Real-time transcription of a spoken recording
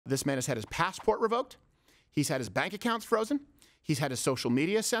This man has had his passport revoked. He's had his bank accounts frozen. He's had his social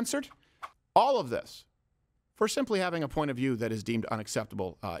media censored. All of this for simply having a point of view that is deemed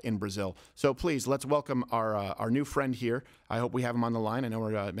unacceptable in Brazil. So please, let's welcome our new friend here. I hope we have him on the line. I know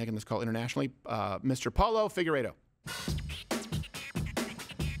we're making this call internationally. Mr. Paulo Figueiredo.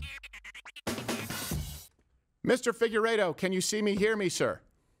 Mr. Figueiredo, can you see me, hear me, sir?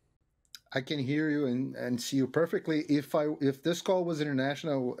 I can hear you and see you perfectly. If this call was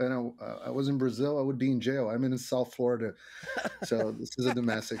international and I was in Brazil, I would be in jail. I'm in South Florida, so this is a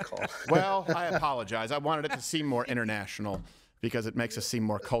domestic call. Well, I apologize. I wanted it to seem more international because it makes us seem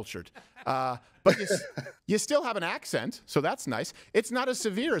more cultured. But you still have an accent, so that's nice. It's not as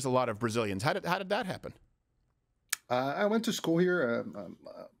severe as a lot of Brazilians. How did that happen? I went to school here.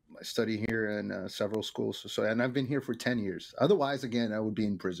 I study here in several schools, and I've been here for 10 years. Otherwise, again, I would be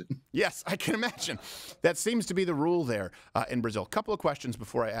in prison. Yes, I can imagine. That seems to be the rule there in Brazil. Couple of questions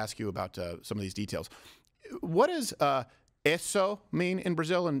before I ask you about some of these details. What does eso mean in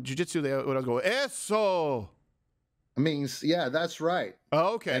Brazil? In jiu-jitsu, they would go, eso. It means, yeah, that's right.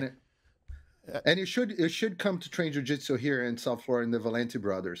 Oh, okay. And it should come to train jiu-jitsu here in South Florida in the Valente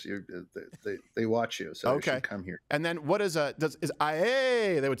brothers. They watch you, so okay. You should come here. And then what is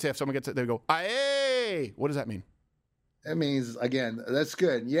aye? They would say if someone gets it, they would go aye. What does that mean? It means, again, that's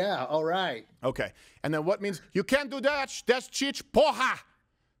good. Yeah, all right. Okay. And then what means you can't do that? That's chich porra.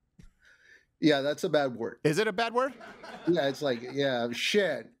 Yeah, that's a bad word. Is it a bad word? Yeah, it's like, yeah,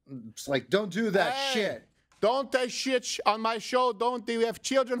 shit. It's like, don't do that shit. Don't take shit on my show. Don't we have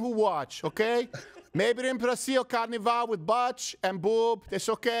children who watch, okay? Maybe in Brazil, carnival with butt and boob. It's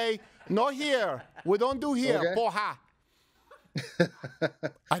okay. Not here. We don't do here. Okay. Porra.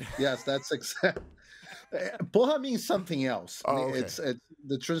 Yes, that's exactly. Porra means something else. Oh, okay. It's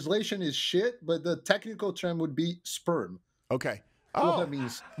the translation is shit, but the technical term would be sperm. Okay. Porra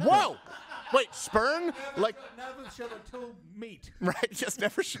means. Whoa. Wait, spurn? Like never should have told meat. Right, just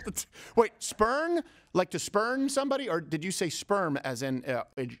never should have. Wait, spurn? Like to spurn somebody? Or did you say sperm as in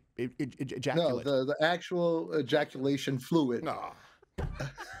ejaculate? No, the actual ejaculation fluid. No.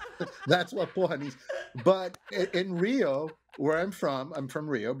 That's what porra means. But in Rio, where I'm from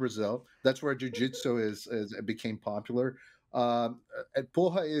Rio, Brazil. That's where jiu-jitsu it became popular.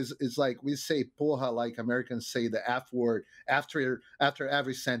 Porra is like we say porra, like Americans say the F word after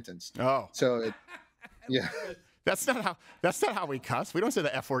every sentence. Oh, so yeah, that's not how we cuss. We don't say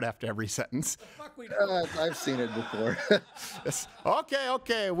the F word after every sentence. I've seen it before.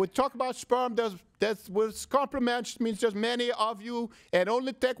 Okay. We talk about sperm. That's with compliments means just many of you, and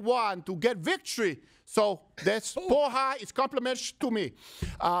only take one to get victory. So that's porra. It's compliments to me.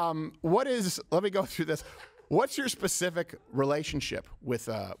 Let me go through this. What's your specific relationship with,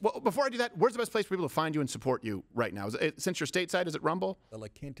 well, before I do that, where's the best place for people to find you and support you right now? Since you're stateside, is it Rumble? The La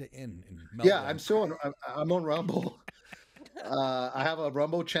Quinta Inn in Melbourne. Yeah, I'm on Rumble. I have a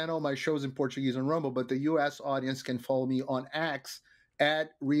Rumble channel. My show's in Portuguese on Rumble, but the U.S. audience can follow me on X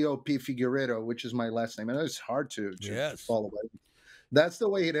at Rio P. Figueiredo, which is my last name. I know it's hard to follow, but that's the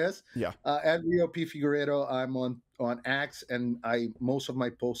way it is. Yeah. At Rio P. Figueiredo, I'm on X, and most of my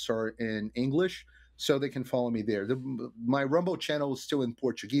posts are in English. So they can follow me there. My Rumble channel is still in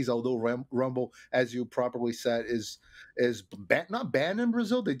Portuguese, although Rumble, as you properly said, is not banned in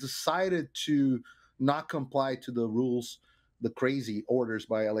Brazil. They decided to not comply to the rules, the crazy orders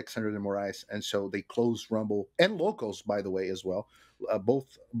by Alexandre de Moraes, and so they closed Rumble and Locals, by the way, as well.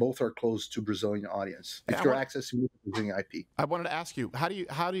 Both are closed to Brazilian audience if you're accessing Brazilian IP. I wanted to ask you, how do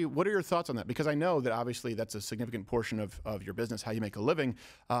you what are your thoughts on that? Because I know that obviously that's a significant portion of your business, how you make a living.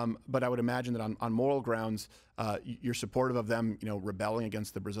 But I would imagine that on moral grounds, you're supportive of them, rebelling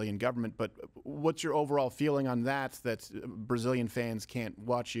against the Brazilian government. But what's your overall feeling on that Brazilian fans can't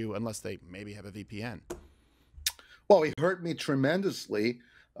watch you unless they maybe have a VPN? Well, it hurt me tremendously,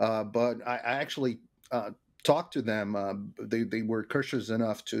 but I actually talked to them. They were courteous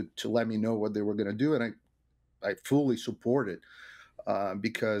enough to let me know what they were going to do, and I fully support it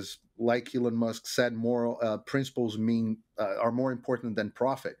because, like Elon Musk said, moral principles are more important than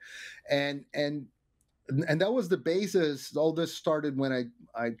profit, and that was the basis. All this started when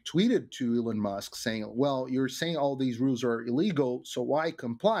I tweeted to Elon Musk saying, "Well, you're saying all these rules are illegal, so why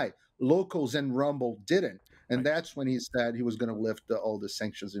comply?" Locals and Rumble didn't. And that's when he said he was going to lift all the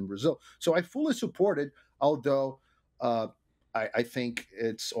sanctions in Brazil. So I fully support it, although I think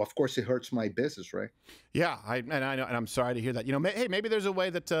of course, it hurts my business, right? Yeah, I know, and I'm sorry to hear that. Hey, maybe there's a way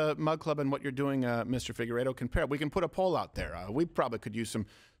that Mug Club and what you're doing, Mr. Figueiredo, can pair. We can put a poll out there. We probably could use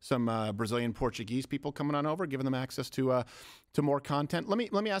some Brazilian Portuguese people coming on over, giving them access to more content.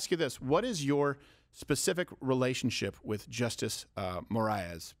 Let me ask you this: what is your specific relationship with Justice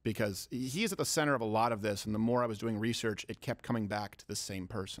Moraes? Because he is at the center of a lot of this, and the more I was doing research, it kept coming back to the same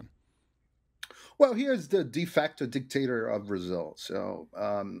person. Well, he is the de facto dictator of Brazil. So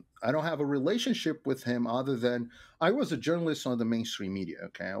I don't have a relationship with him other than I was a journalist on the mainstream media.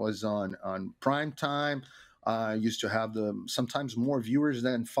 Okay, I was on prime time. I used to have sometimes more viewers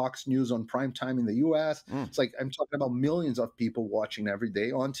than Fox News on prime time in the U.S. It's like I'm talking about millions of people watching every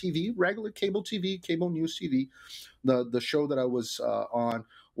day on TV, regular cable TV, cable news TV. The show that I was on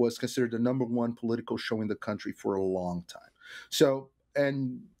was considered the #1 political show in the country for a long time. So,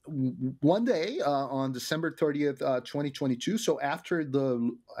 and one day on December 30th, 2022, so after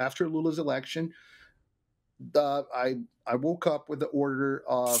Lula's election, I woke up with the order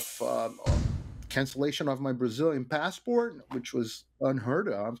of cancellation of my Brazilian passport, which was unheard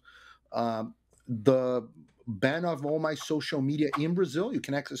of. The ban of all my social media in Brazil. You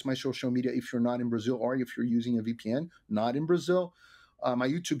can access my social media if you're not in Brazil or if you're using a VPN, not in Brazil. My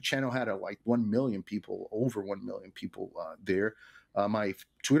YouTube channel had like 1 million people, over 1 million people there. My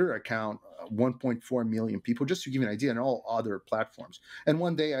Twitter account, 1.4 million people, just to give you an idea, and all other platforms. And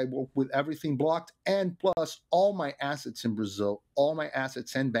one day I woke with everything blocked, and plus all my assets in Brazil, all my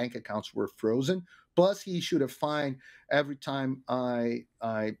assets and bank accounts were frozen. Plus, he issued a fine every time I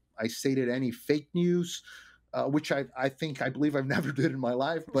stated any fake news, which I believe I've never did in my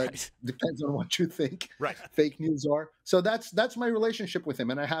life, but depends on what you think fake news are. So that's my relationship with him,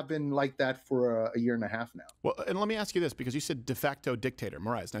 and I have been like that for a year and a half now. Well, and let me ask you this, because you said de facto dictator,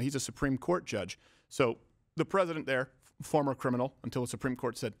 Moraes. Now, he's a Supreme Court judge. So the president there, former criminal, until the Supreme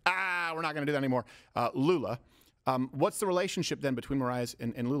Court said, we're not going to do that anymore, Lula. What's the relationship then between Moraes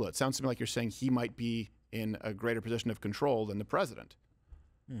and Lula? It sounds to me like you're saying he might be in a greater position of control than the president.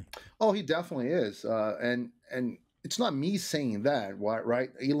 Oh, he definitely is. And it's not me saying that, right?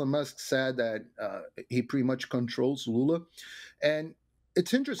 Elon Musk said that he pretty much controls Lula. And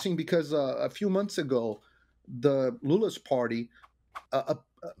it's interesting because a few months ago, the Lula's party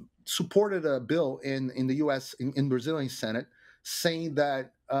supported a bill in the U.S., in Brazilian Senate, saying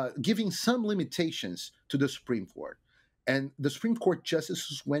that giving some limitations to the Supreme Court. And the Supreme Court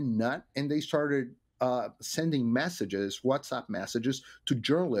justices went nuts, and they started sending messages, WhatsApp messages, to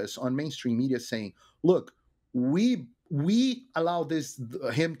journalists on mainstream media saying, look, we allow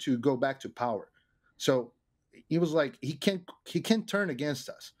him to go back to power. So he was like, he can't turn against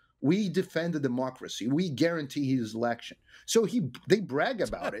us. We defend the democracy. We guarantee his election. So they brag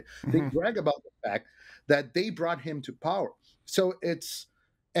about it. They brag about the fact that they brought him to power. So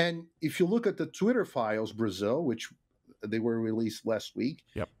and if you look at the Twitter files, Brazil, which they were released last week,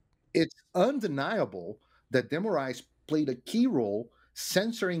 it's undeniable that Moraes played a key role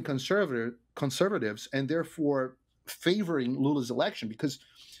censoring conservatives and therefore favoring Lula's election.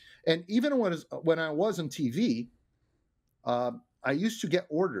 And even when I was on TV, I used to get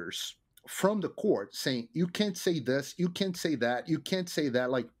orders from the court saying, you can't say this, you can't say that, you can't say that.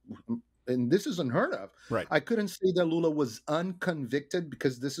 Like, and this is unheard of. Right. I couldn't say that Lula was unconvicted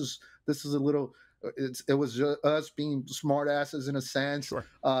because this is a little. It was just us being smartasses in a sense,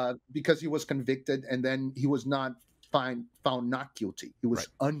 because he was convicted and then he was not found not guilty. He was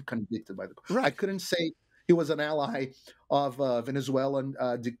unconvicted by the court. I couldn't say he was an ally of Venezuelan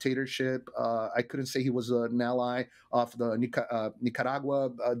dictatorship. I couldn't say he was an ally of the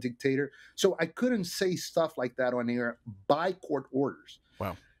Nicaragua dictator. So I couldn't say stuff like that on air by court orders.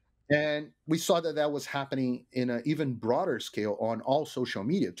 Wow. And we saw that was happening in an even broader scale on all social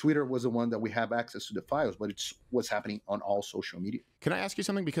media. Twitter was the one that we have access to the files, but it was happening on all social media. Can I ask you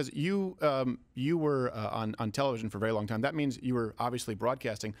something? Because you were on television for a very long time. That means you were obviously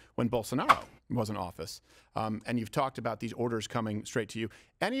broadcasting when Bolsonaro was in office. And you've talked about these orders coming straight to you.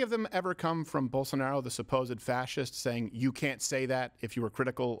 Any of them ever come from Bolsonaro, the supposed fascist, saying you can't say that if you were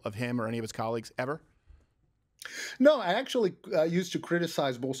critical of him or any of his colleagues, ever? No, I actually used to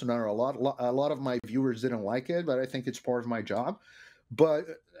criticize Bolsonaro a lot. A lot of my viewers didn't like it, but I think it's part of my job. But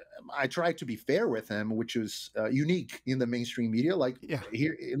I tried to be fair with him, which is unique in the mainstream media. Like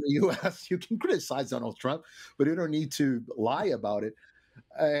here in the U.S., you can criticize Donald Trump, but you don't need to lie about it.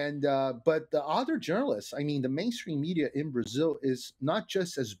 And but the other journalists, I mean, the mainstream media in Brazil is not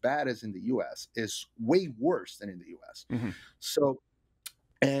just as bad as in the U.S., it's way worse than in the U.S. So,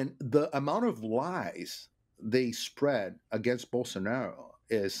 and the amount of lies they spread against Bolsonaro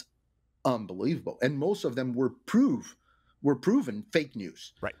is unbelievable, and most of them were proven fake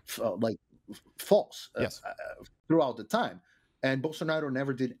news, like false, throughout the time. And Bolsonaro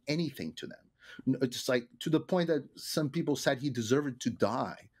never did anything to them. It's like to the point that some people said he deserved to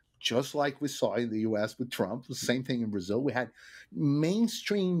die just like we saw in the U.S. with Trump. The same thing in Brazil. We had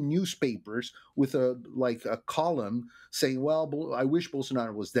mainstream newspapers with a column saying, "Well, I wish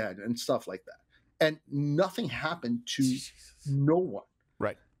Bolsonaro was dead," and stuff like that. And nothing happened to no one.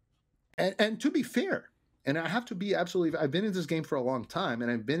 Right. And to be fair, and I have to be absolutely, I've been in this game for a long time,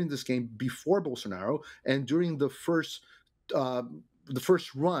 and I've been in this game before Bolsonaro and during the first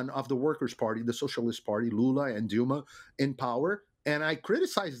run of the Workers' Party, the Socialist Party, Lula and Dilma in power, and I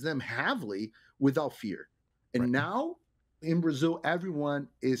criticized them heavily without fear. And now in Brazil, everyone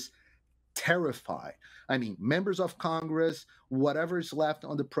is terrified. I mean, members of Congress, whatever is left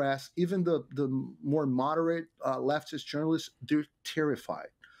on the press, even the more moderate leftist journalists, they're terrified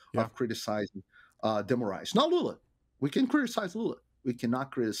of criticizing Moraes. Not Lula. We can criticize Lula. We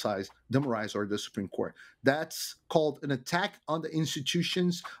cannot criticize Moraes or the Supreme Court. That's called an attack on the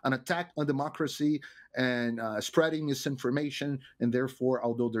institutions, an attack on democracy, and spreading misinformation. And therefore,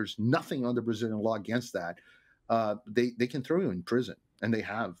 although there's nothing on the Brazilian law against that, they can throw you in prison, and they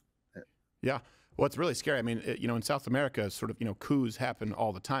have. Yeah. Well, it's really scary. I mean, in South America, sort of, coups happen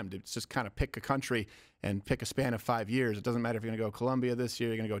all the time. It's just kind of pick a country and pick a span of 5 years. It doesn't matter if you're going to go Colombia this year,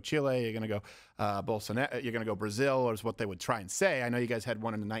 you're going to go Chile, you're going to go Bolsonaro, you're going to go Brazil, or is what they would try and say. I know you guys had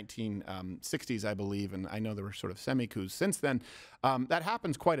one in the 1960s, I believe, and I know there were sort of semi-coups since then. That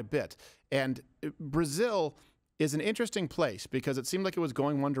happens quite a bit. And Brazil is an interesting place because it seemed like it was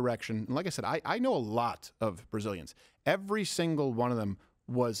going one direction. And like I said, I know a lot of Brazilians. Every single one of them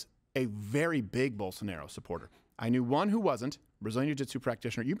was a very big Bolsonaro supporter. I knew one who wasn't, Brazilian Jiu-Jitsu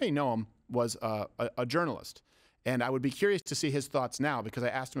practitioner. You may know him, was a journalist. And I would be curious to see his thoughts now because I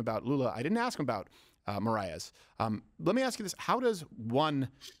asked him about Lula. I didn't ask him about Moraes. Let me ask you this. How does one,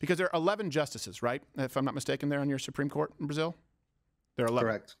 because there are 11 justices, right? If I'm not mistaken, there on your Supreme Court in Brazil? There are 11.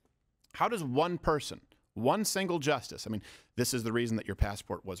 Correct. How does one person, one single justice, I mean, this is the reason that your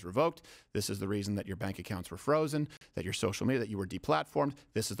passport was revoked. This is the reason that your bank accounts were frozen, that your social media, that you were deplatformed.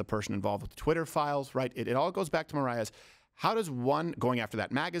 This is the person involved with the Twitter files, right? It all goes back to Moraes. How does one, going after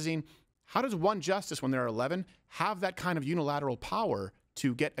that magazine, how does one justice, when there are 11, have that kind of unilateral power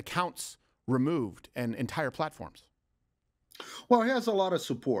to get accounts removed and entire platforms? Well, he has a lot of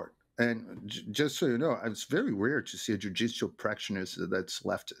support. And just so you know, it's very rare to see a judicial practitioner that's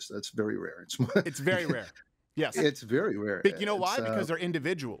leftist. That's very rare. It's very rare. Yes. It's very rare. But you know why? Because they're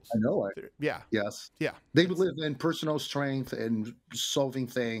individuals. I know. Yeah. Yes. Yeah. They live in personal strength and solving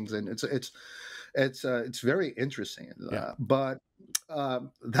things, and it's very interesting. Yeah. But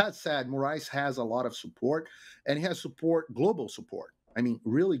that said, Moraes has a lot of support, and he has support, global support. I mean,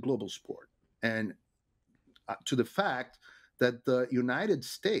 really global support, and to the fact that the United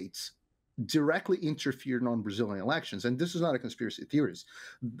States directly interfered on Brazilian elections. And this is not a conspiracy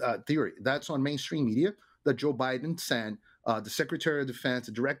theory. That's on mainstream media, that Joe Biden sent the Secretary of Defense,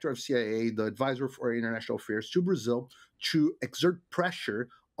 the Director of CIA, the Advisor for International Affairs to Brazil to exert pressure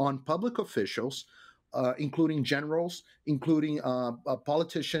on public officials, including generals, including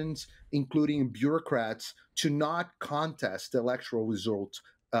politicians, including bureaucrats, to not contest the electoral results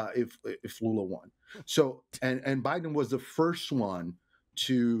if Lula won. So, and Biden was the first one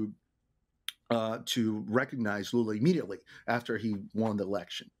to recognize Lula immediately after he won the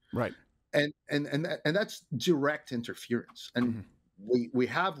election. Right. And that's direct interference. And we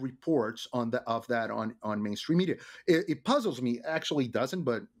have reports of that on mainstream media. It puzzles me. Actually, doesn't,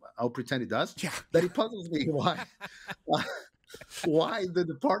 but I'll pretend it does. Yeah. That it puzzles me why the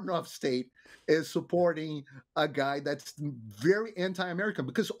Department of State is supporting a guy that's very anti-American,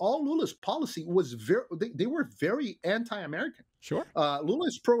 because all Lula's policy was they were very anti-American. Sure. Lula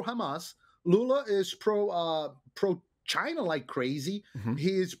is pro-Hamas. Lula is pro-China like crazy. He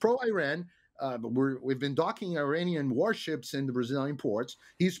is pro-Iran. We've been docking Iranian warships in the Brazilian ports.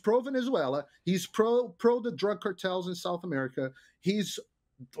 He's pro-Venezuela. He's pro the drug cartels in South America. He's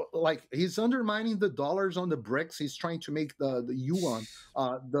undermining the dollars on the BRICS. He's trying to make the yuan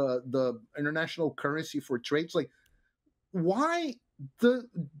the international currency for trades. Like, why do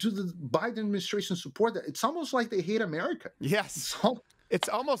the Biden administration support that? It's almost like they hate America. Yes. It's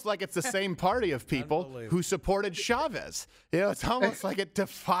almost like it's the same party of people who supported Chavez. It's almost like it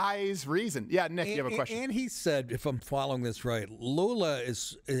defies reason. Yeah, Nick, you have a question. And he said, if I'm following this right, Lula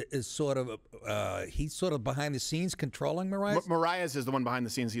is sort of he's sort of behind the scenes controlling Moraes. Moraes is the one behind the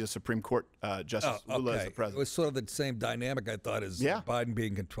scenes. He's a Supreme Court justice. Oh, okay. Lula is the president. It was sort of the same dynamic, I thought, as Biden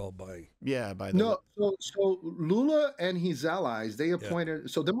being controlled by. Yeah, by the So Lula and his allies, they appointed.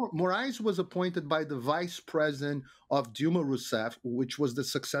 So Moraes was appointed by the vice president of Dilma Rousseff, which was the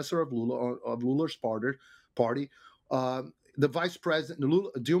successor of Lula's party. The vice president,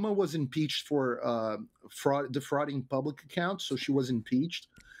 Dilma, was impeached for defrauding public accounts, so she was impeached.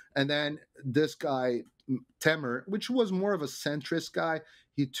 And then this guy, Temer, which was more of a centrist guy,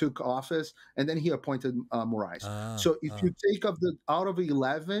 he took office, and then he appointed Moraes. So if you take out of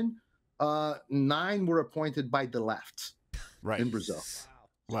 11, 9 were appointed by the left in Brazil.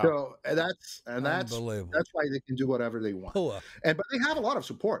 Wow. So that's why they can do whatever they want. But they have a lot of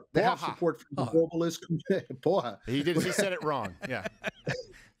support. They have support from the globalist community. He said it wrong. Yeah.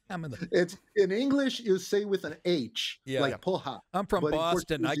 It's in English. You say with an H, like porra. I'm from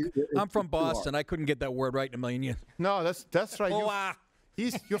Boston. I'm from Boston. I couldn't get that word right in a million years. No, that's right.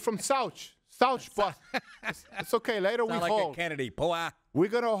 You're from South Boston. It's okay. Later we hold. Like a Kennedy. Poa. We're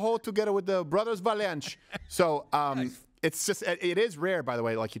gonna hold together with the brothers Valente. So it's just, it is rare, by the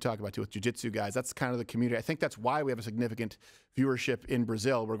way, like you talk about too with jiu-jitsu guys. That's kind of the community. I think that's why we have a significant viewership in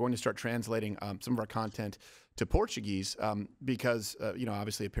Brazil. We're going to start translating some of our content to Portuguese because,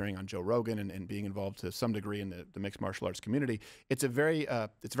 obviously appearing on Joe Rogan and being involved to some degree in the mixed martial arts community. It's a very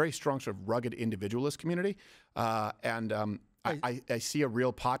strong sort of rugged individualist community. I see a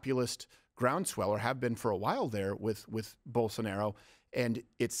real populist groundswell, or have been for a while there with Bolsonaro. And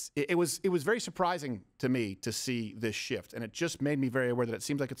it was very surprising to me to see this shift, and it just made me very aware that it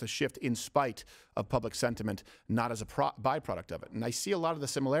seems like it's a shift in spite of public sentiment, not as a byproduct of it. And I see a lot of the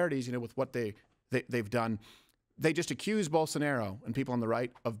similarities, with what they've done. They just accuse Bolsonaro and people on the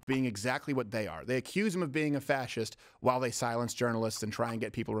right of being exactly what they are. They accuse him of being a fascist while they silence journalists and try and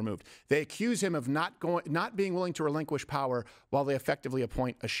get people removed. They accuse him of not being willing to relinquish power while they effectively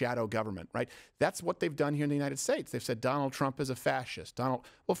appoint a shadow government, right? That's what they've done here in the United States. They've said Donald Trump is a fascist. Well,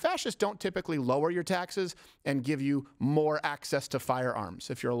 fascists don't typically lower your taxes and give you more access to firearms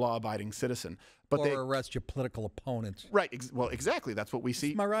if you're a law-abiding citizen. But or arrest your political opponents. Right. Well, exactly. That's what we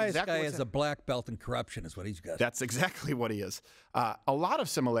see. Mariah's guy is a black belt in corruption is what he's got. That's exactly what he is. A lot of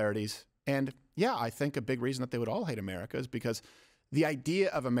similarities. And yeah, I think a big reason that they would all hate America is because the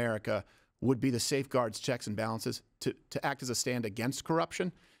idea of America would be the safeguards, checks, and balances to act as a stand against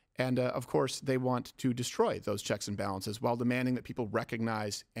corruption. And, of course, they want to destroy those checks and balances while demanding that people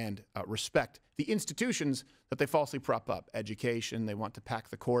recognize and respect the institutions that they falsely prop up. Education, they want to pack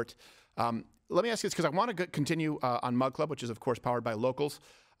the court. Let me ask you this, because I want to continue on Mug Club, which is, of course, powered by locals.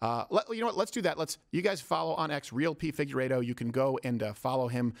 You know what? Let's do that. You guys follow on X, Real P Figueiredo. You can go and follow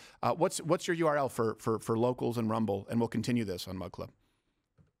him. What's your URL for locals and Rumble? And we'll continue this on Mug Club.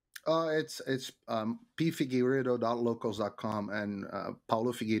 It's pfigueiredo.locals.com, and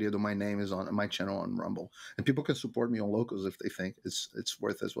Paulo Figueiredo, my name, is on my channel on Rumble, and people can support me on Locals if they think it's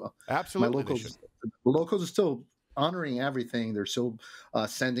worth as well. Absolutely, Locals is still honoring everything. They're still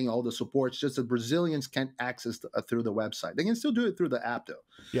sending all the supports. Just the Brazilians can't access through the website. They can still do it through the app though.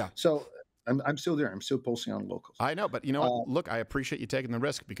 Yeah. So I'm still there. I'm still posting on Locals. I know, but you know what? Look, I appreciate you taking the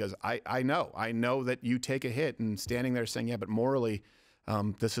risk because I know that you take a hit and standing there saying, yeah, but morally.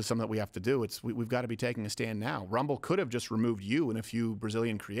 This is something that we have to do. We've got to be taking a stand now. Rumble could have just removed you and a few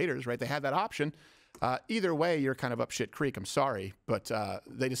Brazilian creators, right? They had that option. Either way, you're kind of up shit creek. I'm sorry, but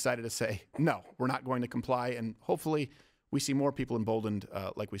they decided to say, no, we're not going to comply. And hopefully we see more people emboldened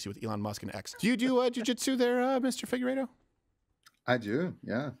like we see with Elon Musk and X. Do you do jiu-jitsu there, Mr. Figueiredo? I do,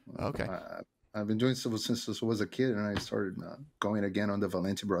 yeah. Okay. I've been doing civil since I was a kid, and I started going again on the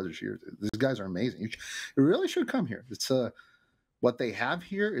Valente brothers here. These guys are amazing. You really should come here. It's what they have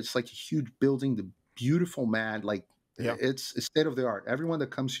here, it's like a huge building, the beautiful it's state of the art. Everyone that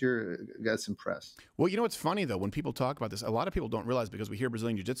comes here gets impressed. Well, you know what's funny though, when people talk about this, a lot of people don't realize because we hear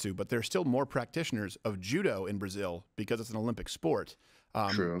Brazilian Jiu-Jitsu, but there's still more practitioners of judo in Brazil because it's an Olympic sport.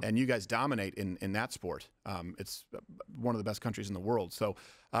 True. And you guys dominate in that sport. It's one of the best countries in the world. So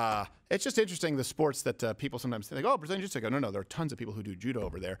it's just interesting, the sports that people sometimes think, oh, Brazilian Jiu-Jitsu. I go, no, there are tons of people who do judo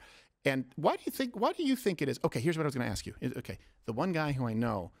over there. And why do you think it is? Okay, here's what I was going to ask you. Okay, the one guy who I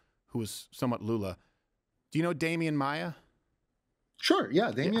know who is somewhat Lula, do you know Damian Maia? Sure, yeah.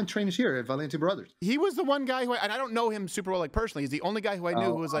 Damian trains here at Valente Brothers. He was the one guy and I don't know him super well, like personally. He's the only guy who I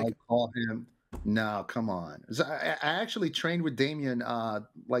knew who was like. I call him. No, come on. I actually trained with Damian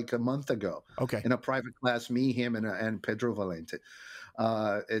like a month ago. Okay. In a private class, me, him, and Pedro Valente.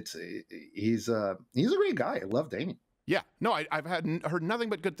 He's a great guy. I love Damian. Yeah. No, I've heard nothing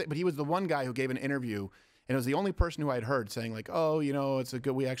but good things. But he was the one guy who gave an interview, and it was the only person who I'd heard saying like, oh, it's a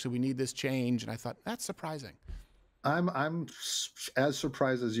good. We need this change. And I thought that's surprising. I'm as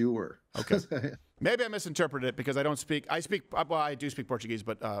surprised as you were. Okay. Maybe I misinterpreted it because I do speak Portuguese,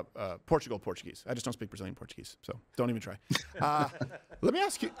 but Portuguese. I just don't speak Brazilian Portuguese, so don't even try. Let me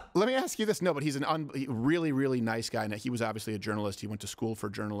ask you this. No, but he's really, really nice guy. Now, he was obviously a journalist. He went to school for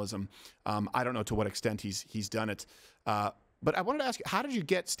journalism. I don't know to what extent he's done it. But I wanted to ask you, how did you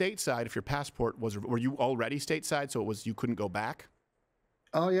get stateside if your passport were you already stateside, so you couldn't go back?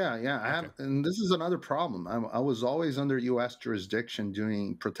 Oh yeah, yeah. I have, and this is another problem. I was always under U.S. jurisdiction,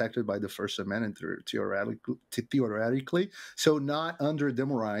 doing protected by the First Amendment theoretically, so not under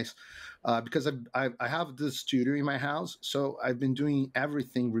demoralized, because I have this studio in my house, so I've been doing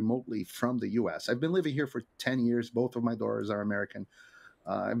everything remotely from the U.S. I've been living here for 10 years. Both of my daughters are American.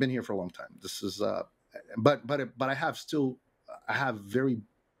 I've been here for a long time. This is, but I have very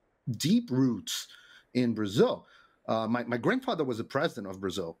deep roots in Brazil. My grandfather was the president of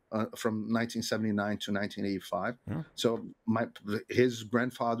Brazil from 1979 to 1985. Yeah. So his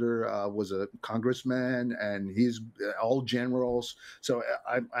grandfather was a congressman, and he's all generals. So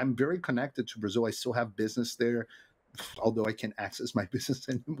I'm very connected to Brazil. I still have business there, although I can't access my business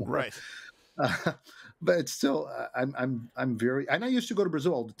anymore. Right. But it's still, I'm very, and I used to go to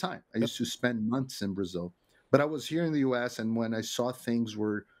Brazil all the time. I used to spend months in Brazil. But I was here in the U.S., and when I saw things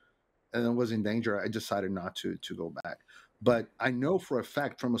were and was in danger, I decided not to go back. But I know for a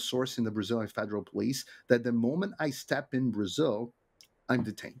fact from a source in the Brazilian Federal Police that the moment I step in Brazil, I'm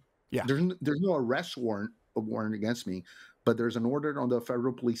detained. Yeah. There's no arrest warrant against me, but there's an order on the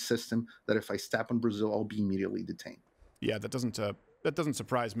federal police system that if I step in Brazil, I'll be immediately detained. Yeah, that doesn't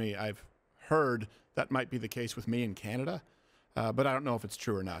surprise me. I've heard that might be the case with me in Canada, but I don't know if it's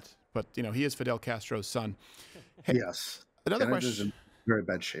true or not. But he is Fidel Castro's son. Hey, yes. Another Canada's question. in very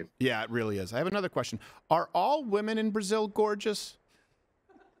bad shape. Yeah, it really is. I have another question. Are all women in Brazil gorgeous?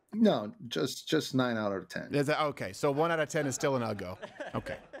 No, just 9 out of 10. Is that okay? So 1 out of 10 is still an uggo.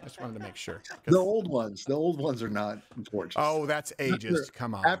 Okay, I just wanted to make sure. The old ones are not gorgeous. Oh, that's ageist.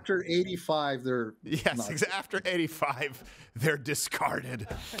 Come on. After 85, they're yes. After 85, they're discarded.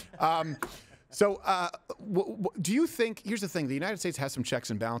 Do you think? Here's the thing: the United States has some checks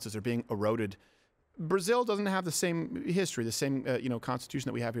and balances are being eroded. Brazil doesn't have the same history, the same constitution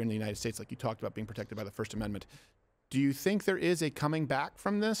that we have here in the United States, like you talked about being protected by the First Amendment. Do you think there is a coming back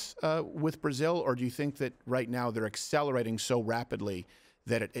from this with Brazil, or do you think that right now they're accelerating so rapidly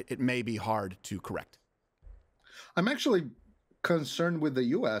that it may be hard to correct? I'm actually concerned with the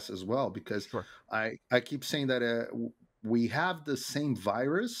U.S. as well, because I keep saying that we have the same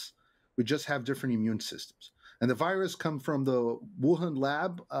virus, we just have different immune systems. And the virus come from the Wuhan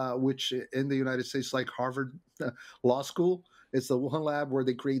lab, which in the United States, like Harvard Law School, it's the Wuhan lab where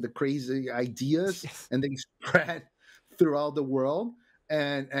they create the crazy ideas and they spread throughout the world.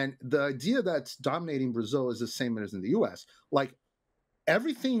 And the idea that's dominating Brazil is the same as in the U.S. Like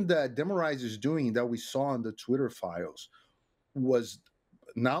everything that Demorize is doing that we saw in the Twitter files was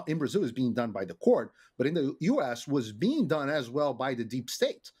now in Brazil is being done by the court, but in the U.S. was being done as well by the deep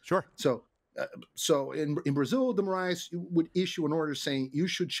state. Sure. So in Brazil, the Moraes would issue an order saying you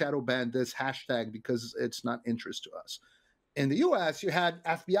should shadow ban this hashtag because it's not interest to us. In the U.S., you had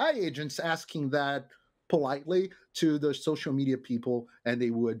FBI agents asking that politely to the social media people, and they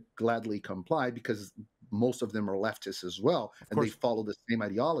would gladly comply because most of them are leftists as well, and they follow the same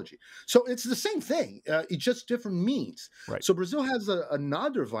ideology. So it's the same thing. It's just different means. Right. So Brazil has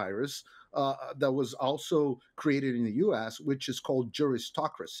another virus that was also created in the U.S., which is called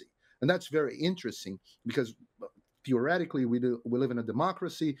juristocracy. And that's very interesting because theoretically we live in a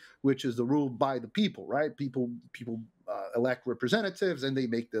democracy, which is ruled by the people, right? People elect representatives and they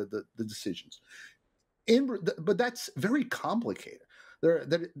make the decisions. But that's very complicated.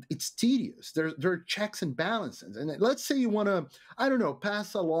 It's tedious. There are checks and balances. And let's say you want to, I don't know,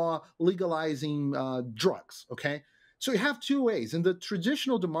 pass a law legalizing drugs, okay? So you have two ways. In the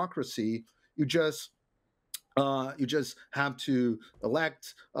traditional democracy, you just have to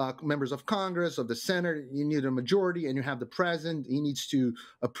elect members of Congress, of the Senate. You need a majority, and you have the president. He needs to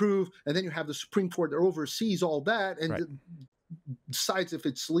approve, and then you have the Supreme Court that oversees all that and decides if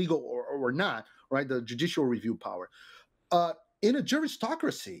it's legal or not, right? The judicial review power. In a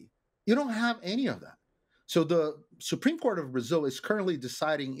juristocracy, you don't have any of that. So the Supreme Court of Brazil is currently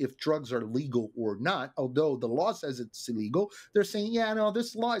deciding if drugs are legal or not, although the law says it's illegal. They're saying, yeah, no,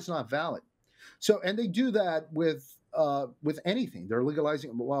 this law is not valid. So, and they do that with anything. They're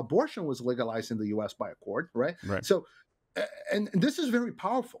legalizing. Well, abortion was legalized in the U.S. by a court, right? Right. So, and this is very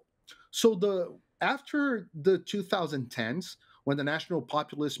powerful. So, after the 2010s, when the national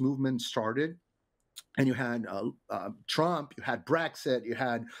populist movement started, and you had Trump, you had Brexit, you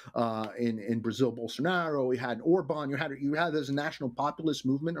had in Brazil Bolsonaro, you had Orban, you had this national populist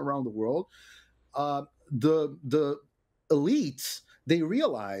movement around the world. The elites, they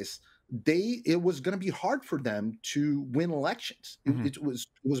realized it was going to be hard for them to win elections. Mm-hmm. It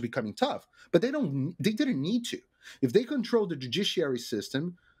was becoming tough, but they didn't need to. If they control the judiciary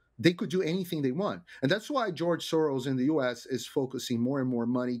system, they could do anything they want. And that's why George Soros in the U.S. is focusing more and more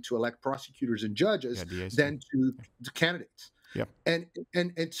money to elect prosecutors and judges than to candidates. Yep. And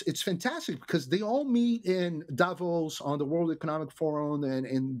it's fantastic because they all meet in Davos on the World Economic Forum and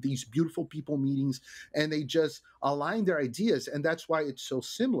in these beautiful people meetings, and they just align their ideas, and that's why it's so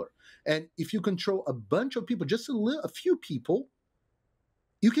similar. And if you control a bunch of people, just a few people,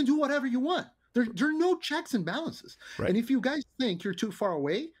 you can do whatever you want. There are no checks and balances. Right. And if you guys think you're too far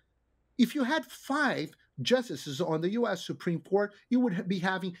away, if you had 5 justices on the U.S. Supreme Court, you would be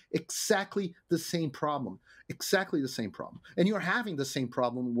having exactly the same problem. Exactly the same problem. And you're having the same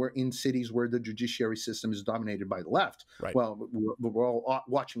problem in cities where the judiciary system is dominated by the left. Right. Well, we're all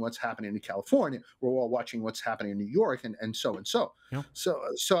watching what's happening in California. We're all watching what's happening in New York, and so and so. Yeah. So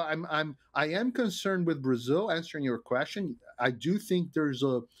I am concerned with Brazil. Answering your question, I do think there's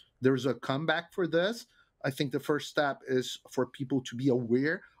a comeback for this. I think the first step is for people to be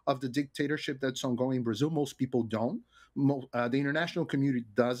aware of the dictatorship that's ongoing in Brazil. Most people don't. The international community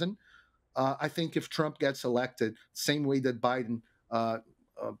doesn't. I think if Trump gets elected, same way that Biden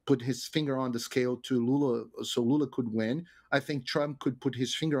put his finger on the scale to Lula, so Lula could win, I think Trump could put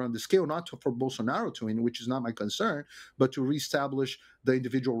his finger on the scale, not for Bolsonaro to win, which is not my concern, but to reestablish the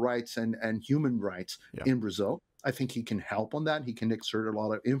individual rights and human rights in Brazil. I think he can help on that. He can exert a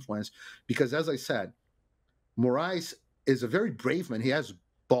lot of influence because, as I said, Moraes is a very brave man. He has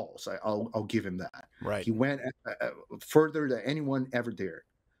balls. I'll give him that. Right. He went further than anyone ever dared.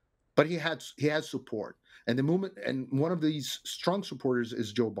 But he has support, and the movement, and one of these strong supporters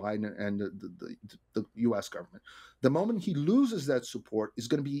is Joe Biden and the U.S. government. The moment he loses that support, it's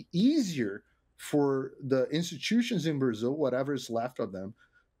going to be easier for the institutions in Brazil, whatever is left of them,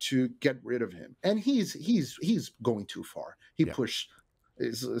 to get rid of him. And he's going too far. He pushed.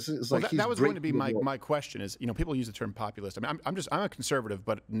 It's like that was going to be my question. Is people use the term populist. I mean, I'm a conservative,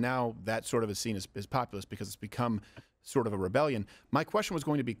 but now that sort of is seen as populist because it's become sort of a rebellion. My question was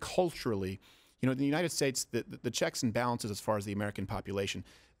going to be culturally, in the United States, the checks and balances as far as the American population,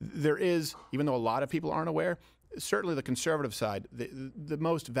 there is, even though a lot of people aren't aware, certainly the conservative side, the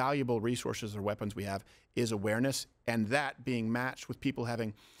most valuable resources or weapons we have is awareness, and that being matched with people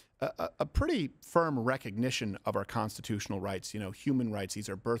having a pretty firm recognition of our constitutional rights, human rights. These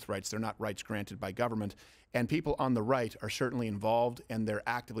are birthrights. They're not rights granted by government. And people on the right are certainly involved, and they're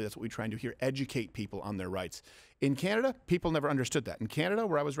actively, that's what we try and do here, educate people on their rights. In Canada, people never understood that. In Canada,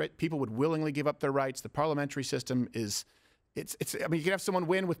 where I was raised, people would willingly give up their rights. The parliamentary system is, I mean, you can have someone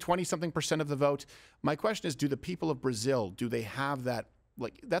win with 20-something% of the vote. My question is, do the people of Brazil, do they have that?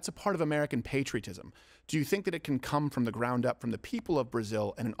 Like, that's a part of American patriotism. Do you think that it can come from the ground up, from the people of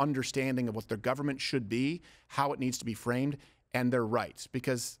Brazil, and an understanding of what their government should be, how it needs to be framed, and their rights?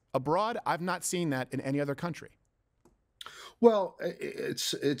 Because abroad, I've not seen that in any other country. Well,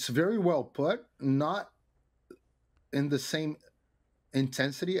 it's very well put. Not in the same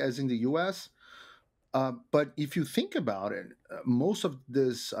intensity as in the U.S., but if you think about it, most of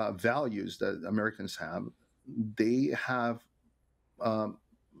these values that Americans have,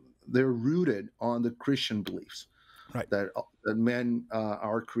 they're rooted on the Christian beliefs, right? That men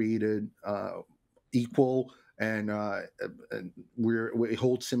are created equal, and we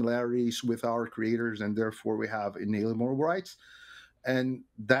hold similarities with our creators, and therefore we have inalienable rights. And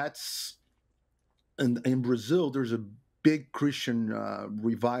that's in Brazil. There's a big Christian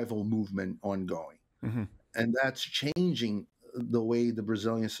revival movement ongoing, and that's changing the way the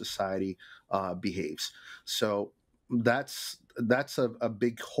Brazilian society behaves. So that's a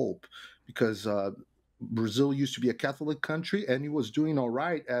big hope, because Brazil used to be a Catholic country, and it was doing all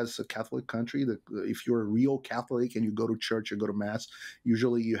right as a Catholic country. If you're a real Catholic and you go to church or go to mass,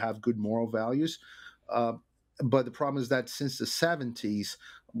 usually you have good moral values. But the problem is that since the 70s,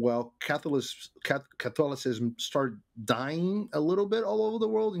 well, Catholicism started dying a little bit all over the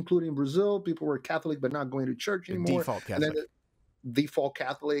world, including Brazil. People were Catholic but not going to church anymore. Default Catholic. And then default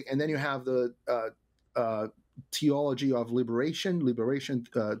Catholic, and then you have the theology of liberation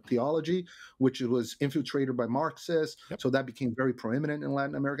theology, which was infiltrated by Marxists. So that became very prominent in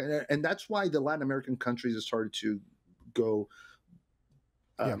Latin America, and that's why the Latin American countries have started to go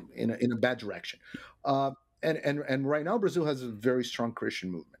in a bad direction. And right now, Brazil has a very strong Christian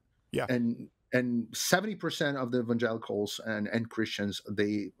movement. Yeah. And 70% of the evangelicals and Christians,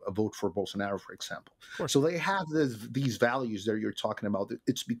 they vote for Bolsonaro, for example. So they have these values that you're talking about.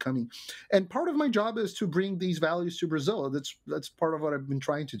 It's becoming, and part of my job is to bring these values to Brazil. That's part of what I've been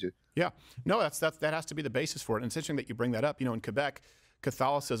trying to do. Yeah, no, that has to be the basis for it. And it's interesting that you bring that up. In Quebec,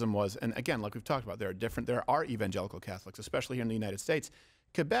 Catholicism was, and again, like we've talked about, there are evangelical Catholics, especially here in the United States.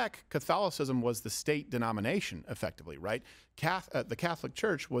 Quebec, Catholicism was the state denomination, effectively, right? The Catholic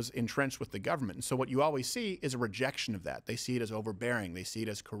Church was entrenched with the government. And so what you always see is a rejection of that. They see it as overbearing. They see it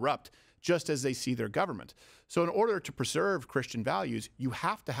as corrupt, just as they see their government. So in order to preserve Christian values, you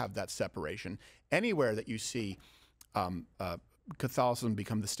have to have that separation. Anywhere that you see Catholicism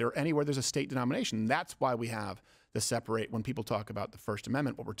become the state, anywhere there's a state denomination, that's why we have the separate. When people talk about the First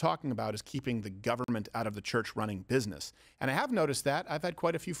Amendment, what we're talking about is keeping the government out of the church running business. And I have noticed that. I've had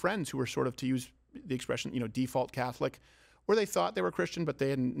quite a few friends who were sort of, to use the expression, default Catholic, where they thought they were Christian, but they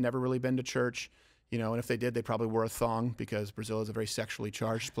had never really been to church. And if they did, they probably wore a thong, because Brazil is a very sexually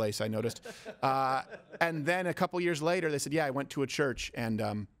charged place, I noticed. And then a couple years later, they said, yeah, I went to a church,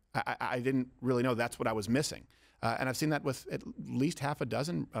 and I didn't really know that's what I was missing. And I've seen that with at least half a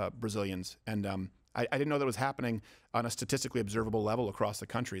dozen Brazilians. And I didn't know that was happening on a statistically observable level across the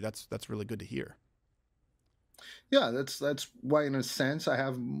country. That's really good to hear. Yeah, that's why, in a sense, I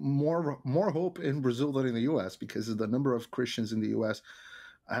have more hope in Brazil than in the U.S., because the number of Christians in the U.S.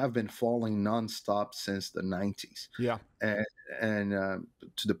 have been falling nonstop since the 90s. Yeah, and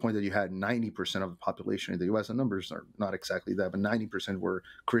to the point that you had 90% of the population in the U.S. The numbers are not exactly that, but 90% were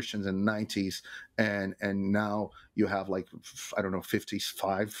Christians in the 90s, and now you have, like, I don't know,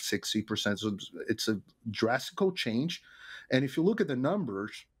 55, 60%. So it's a drastic change. And if you look at the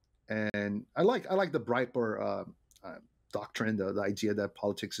numbers, and I like the Breitbart doctrine, the idea that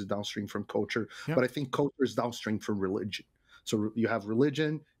politics is downstream from culture, but I think culture is downstream from religion. So you have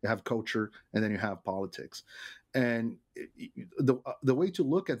religion, you have culture, and then you have politics. And the way to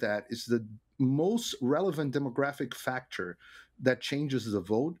look at that is the most relevant demographic factor that changes the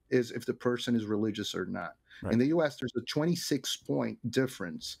vote is if the person is religious or not. Right. In the U.S., there's a 26-point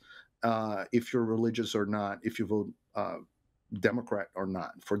difference if you're religious or not, if you vote Democrat or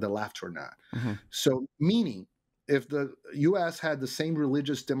not, for the left or not. Mm-hmm. So meaning, if the U.S. had the same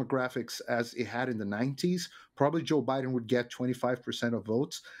religious demographics as it had in the 90s, probably Joe Biden would get 25% of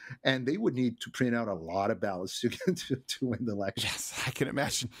votes, and they would need to print out a lot of ballots to get to win the election. Yes, I can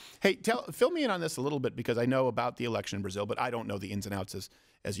imagine. Hey, fill me in on this a little bit, because I know about the election in Brazil, but I don't know the ins and outs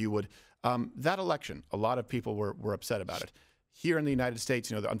as you would. That election, a lot of people were upset about it. Here in the United States,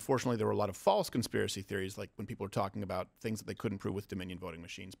 unfortunately, there were a lot of false conspiracy theories, like when people were talking about things that they couldn't prove with Dominion voting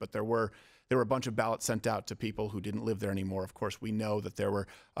machines. But there were a bunch of ballots sent out to people who didn't live there anymore. Of course, we know that there were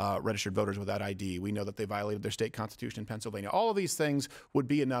registered voters without ID. We know that they violated their state constitution in Pennsylvania. All of these things would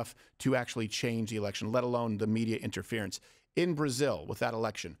be enough to actually change the election, let alone the media interference. In Brazil, with that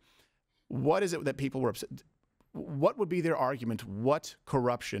election, what is it that people were upset? What would be their argument? What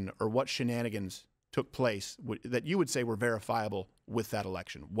corruption or what shenanigans took place that you would say were verifiable with that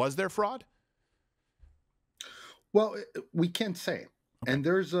election? Was there fraud? Well, we can't say. Okay. And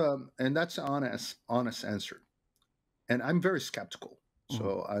and that's an honest answer. And I'm very skeptical. Mm-hmm.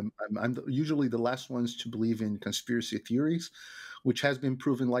 So I'm usually the last ones to believe in conspiracy theories, which has been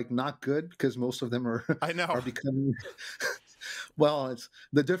proven not good, because most of them are becoming well, it's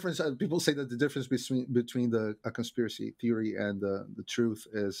the difference. People say that the difference between a conspiracy theory and the truth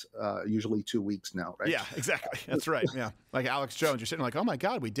is usually 2 weeks now, right? Yeah, exactly. That's right. Yeah, like Alex Jones, you're sitting like, oh my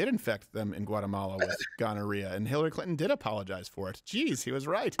God, we did infect them in Guatemala with gonorrhea, and Hillary Clinton did apologize for it. Jeez, he was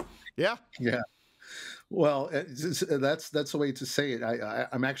right. Yeah. Yeah. Well, that's the way to say it.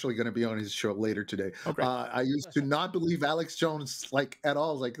 I'm actually going to be on his show later today. Okay. I used to not believe Alex Jones at all.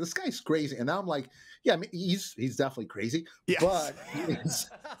 I was like, this guy's crazy, and now I'm like, yeah, I mean, he's definitely crazy. Yes.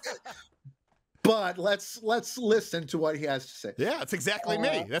 But let's listen to what he has to say. Yeah, that's exactly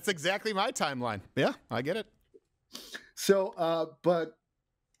me. That's exactly my timeline. Yeah, I get it. So, but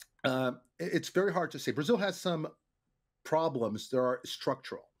it's very hard to say. Brazil has some problems that are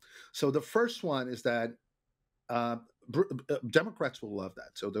structural. So the first one is that Democrats will love that,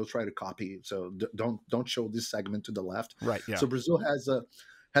 so they'll try to copy. So don't show this segment to the left. Right. Yeah. So Brazil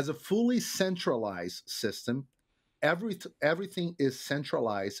has a fully centralized system. Everything is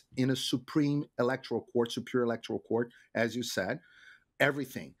centralized in a supreme electoral court, superior electoral court, as you said.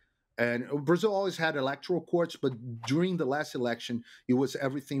 Everything. And Brazil always had electoral courts, but during the last election,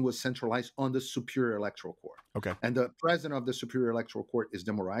 everything was centralized on the Superior Electoral Court. Okay. And the president of the Superior Electoral Court is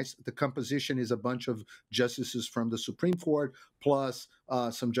de Moraes. The composition is a bunch of justices from the Supreme Court plus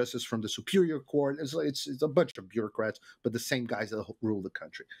some justices from the Superior Court. It's a bunch of bureaucrats, but the same guys that rule the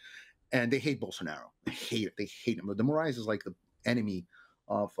country. And they hate Bolsonaro. They hate it. They hate him. But de Moraes is like the enemy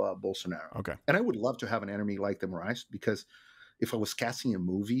of Bolsonaro. Okay. And I would love to have an enemy like de Moraes, because if I was casting a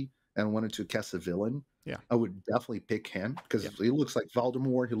movie and wanted to cast a villain, I would definitely pick him, because he looks like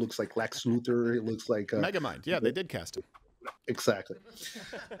Voldemort, he looks like Lex Luthor, he looks like Megamind. Yeah, they did cast him. Exactly.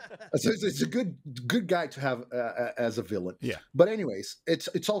 So it's a good guy to have as a villain. Yeah. But anyways,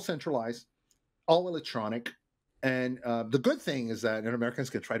 it's all centralized, all electronic, and the good thing is that, and Americans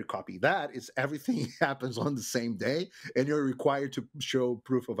can try to copy that, is everything happens on the same day, and you're required to show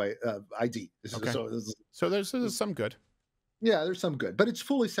proof of ID. Okay. So there's some good. yeah, there's some good, but it's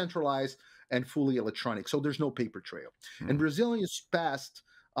fully centralized and fully electronic, so there's no paper trail. And Brazilians passed,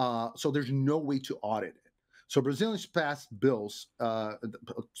 so there's no way to audit it. So Brazilians passed bills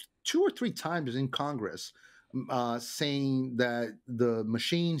 2 or 3 times in Congress saying that the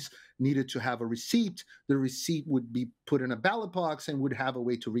machines needed to have a receipt. The receipt would be put in a ballot box and would have a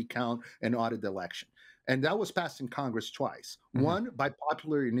way to recount and audit the election. And that was passed in Congress twice. One by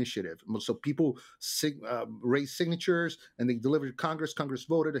popular initiative. So people raised signatures and they delivered to Congress. Congress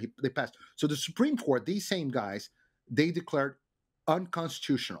voted. They passed. So the Supreme Court, these same guys, they declared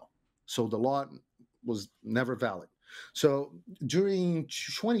unconstitutional. So the law was never valid. So during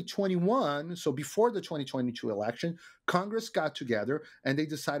 2021, so before the 2022 election, Congress got together and they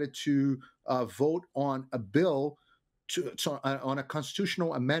decided to vote on a bill on a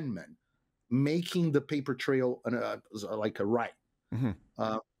constitutional amendment, making the paper trail like a right.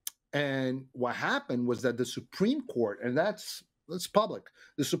 And what happened was that the Supreme Court, and that's public,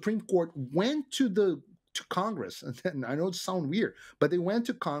 the Supreme Court went to Congress, and I know it sounds weird, but they went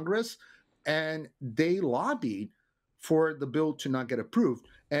to Congress and they lobbied for the bill to not get approved.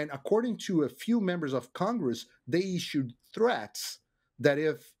 And according to a few members of Congress, they issued threats that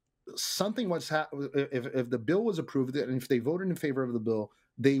if something was if the bill was approved and if they voted in favor of the bill,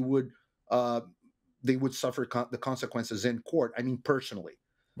 they would suffer the consequences in court. I mean, personally.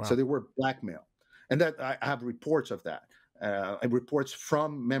 Wow. So they were blackmailed, and that I have reports of that. Reports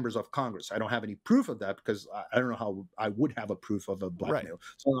from members of Congress. I don't have any proof of that because I don't know how I would have a proof of a blackmail.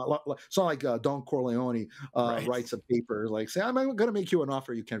 Right. It's not like Don Corleone writes a paper like, say, I'm going to make you an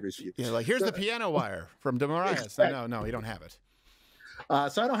offer you can't refuse. Yeah, like, here's the piano wire from De Moraes. Exactly. No, you don't have it.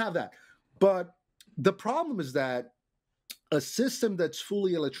 So I don't have that. But the problem is that a system that's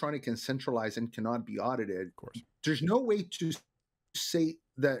fully electronic and centralized and cannot be audited, of course, there's no way to say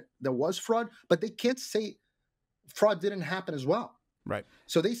that there was fraud, but they can't say fraud didn't happen as well. Right.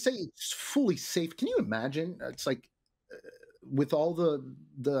 So they say it's fully safe. Can you imagine? It's like with all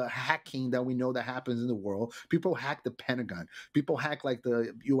the hacking that we know that happens in the world, people hack the Pentagon, people hack like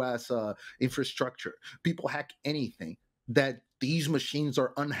the U.S. Infrastructure, people hack anything, that these machines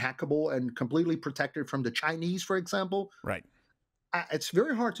are unhackable and completely protected from the Chinese, for example. Right. It's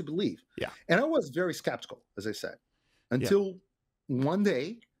very hard to believe. Yeah. And I was very skeptical, as I said, until one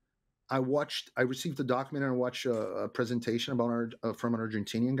day I received a document and I watched a presentation from an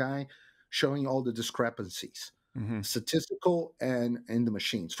Argentinian guy showing all the discrepancies, statistical and in the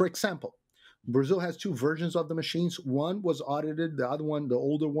machines. For example, Brazil has 2 versions of the machines. One was audited, the other one, the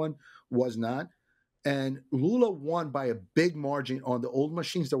older one, was not. And Lula won by a big margin on the old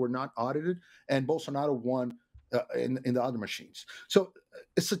machines that were not audited, and Bolsonaro won in the other machines. So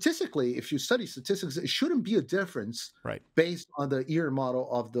statistically, if you study statistics, it shouldn't be a difference based on the ear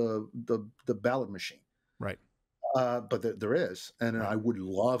model of the ballot machine. Right. But there is, and I would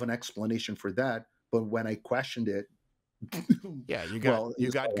love an explanation for that. But when I questioned it, you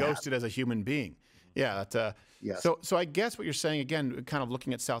got ghosted as a human being. Yeah. Yes. So I guess what you're saying, again, kind of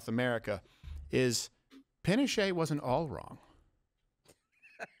looking at South America, is Pinochet wasn't all wrong.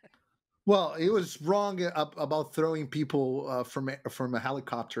 Well, he was wrong about throwing people from a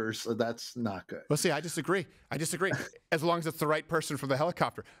helicopter, so that's not good. Well, see, I disagree. As long as it's the right person from the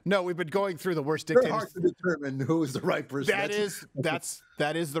helicopter. No, we've been going through the worst dictators. Very hard to determine who is the right person.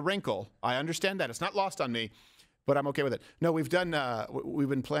 That is the wrinkle. I understand that. It's not lost on me, but I'm okay with it. No, we've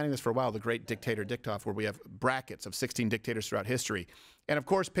been planning this for a while, the Great Dictator Dictoff, where we have brackets of 16 dictators throughout history. And of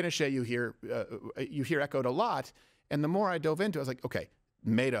course, Pinochet you hear echoed a lot. And the more I dove into it, I was like, okay,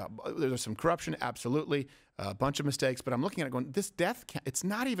 made up. There's some corruption, absolutely, a bunch of mistakes. But I'm looking at it going, this death, it's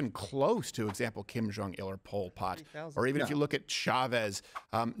not even close to, example, Kim Jong-il or Pol Pot. Or even if you look at Chavez,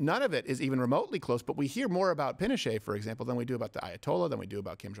 none of it is even remotely close. But we hear more about Pinochet, for example, than we do about the Ayatollah, than we do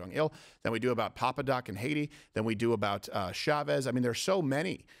about Kim Jong-il, than we do about Papadoc in Haiti, than we do about Chavez. I mean, there's so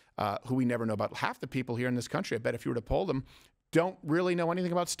many who we never know about. Half the people here in this country, I bet if you were to poll them, don't really know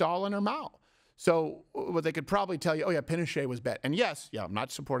anything about Stalin or Mao. So what they could probably tell you, oh yeah, Pinochet was bad. And yes, I'm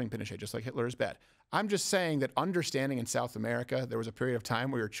not supporting Pinochet, just like Hitler is bad. I'm just saying that understanding in South America, there was a period of time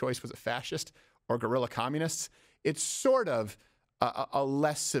where your choice was a fascist or guerrilla communists. It's sort of a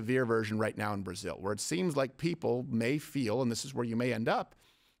less severe version right now in Brazil, where it seems like people may feel, and this is where you may end up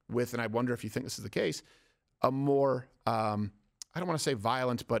with, and I wonder if you think this is the case, a more, I don't want to say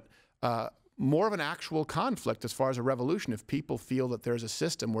violent, but more of an actual conflict as far as a revolution if people feel that there's a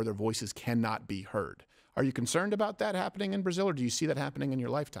system where their voices cannot be heard. Are you concerned about that happening in Brazil, or do you see that happening in your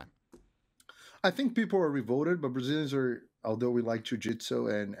lifetime? I think people are revolted, but Brazilians are, although we like jiu-jitsu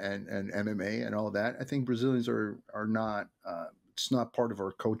and MMA and all that, I think Brazilians are not. It's not part of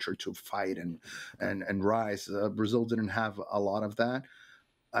our culture to fight and rise. Brazil didn't have a lot of that.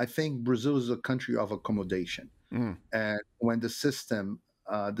 I think Brazil is a country of accommodation, and when the system,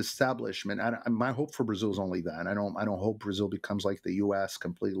 the establishment, my hope for Brazil is only that. I don't hope Brazil becomes like the U.S.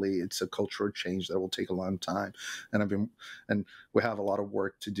 completely. It's a cultural change that will take a long time, and we have a lot of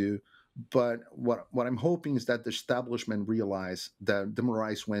work to do. But what I'm hoping is that the establishment realize that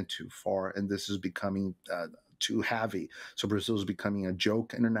democracy went too far, and this is becoming too heavy. So Brazil is becoming a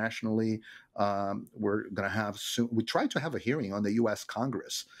joke internationally. We're going to have soon. We tried to have a hearing on the U.S.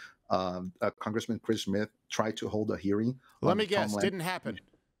 Congress. Congressman Chris Smith tried to hold a hearing. Let me guess, didn't happen.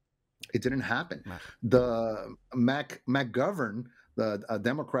 It didn't happen. The McGovern, a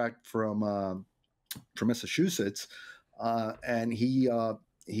Democrat from Massachusetts, and he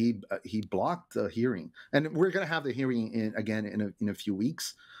blocked the hearing, and we're going to have the hearing in a few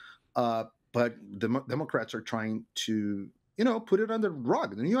weeks. But the Democrats are trying to, put it on the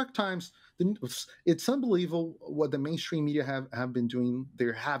rug. The New York Times, it's unbelievable what the mainstream media have been doing. They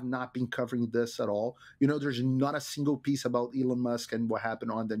have not been covering this at all. There's not a single piece about Elon Musk and what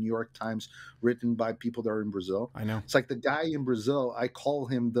happened on the New York Times written by people that are in Brazil. I know. It's like the guy in Brazil, I call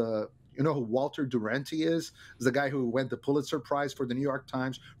him you know who Walter Duranty is? Is the guy who won the Pulitzer Prize for the New York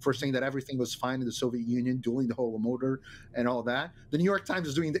Times for saying that everything was fine in the Soviet Union, during the Holodomor and all that. The New York Times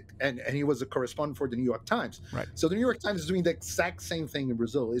is doing and he was a correspondent for the New York Times. Right. So the New York Times is doing the exact same thing in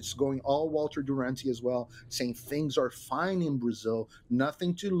Brazil. It's going all Walter Duranty as well, saying things are fine in Brazil,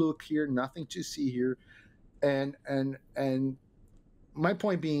 nothing to look here, nothing to see here. And my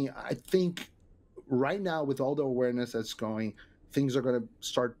point being, I think right now with all the awareness that's going, things are going to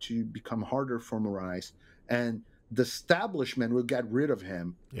start to become harder for Moraes, and the establishment will get rid of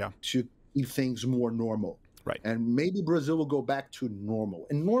him to keep things more normal. Right. And maybe Brazil will go back to normal.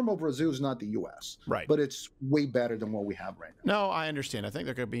 And normal Brazil is not the U.S. Right. But it's way better than what we have right now. No, I understand. I think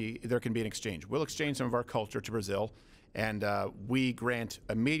there can be an exchange. We'll exchange some of our culture to Brazil, and we grant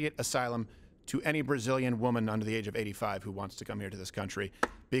immediate asylum to any Brazilian woman under the age of 85 who wants to come here to this country,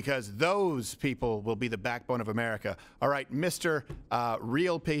 because those people will be the backbone of America. All right, Mr.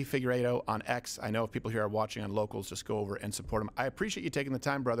 Real P. Figueiredo on X. I know if people here are watching on Locals, just go over and support him. I appreciate you taking the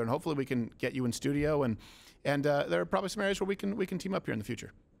time, brother, and hopefully we can get you in studio, and there are probably some areas where we can team up here in the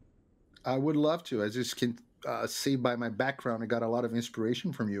future. I would love to. I just can see by my background, I got a lot of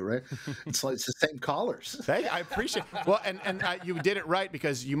inspiration from you, right? It's the same colors. Hey, I appreciate it. Well, and you did it right,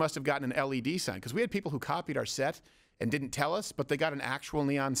 because you must have gotten an LED sign, because we had people who copied our set and didn't tell us, but they got an actual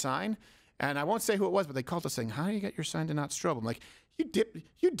neon sign. And I won't say who it was, but they called us saying, "How do you get your sign to not strobe?" I'm like, you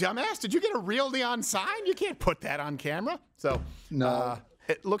dumbass, did you get a real neon sign? You can't put that on camera. So no.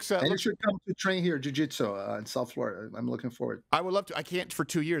 It looks. And you should come to train here, jiu-jitsu in South Florida. I'm looking forward. I would love to. I can't for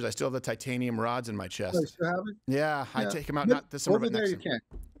 2 years. I still have the titanium rods in my chest. Oh, you still have it? Yeah, I take them out not this summer, over but there next you summer.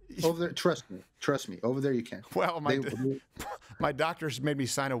 can. Over there, trust me. Over there you can. Well, my doctors made me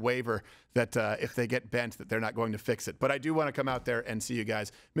sign a waiver that if they get bent, that they're not going to fix it. But I do want to come out there and see you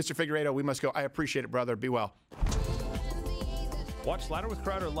guys, Mr. Figueiredo. We must go. I appreciate it, brother. Be well. Watch Louder with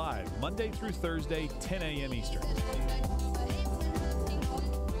Crowder live Monday through Thursday, 10 a.m. Eastern.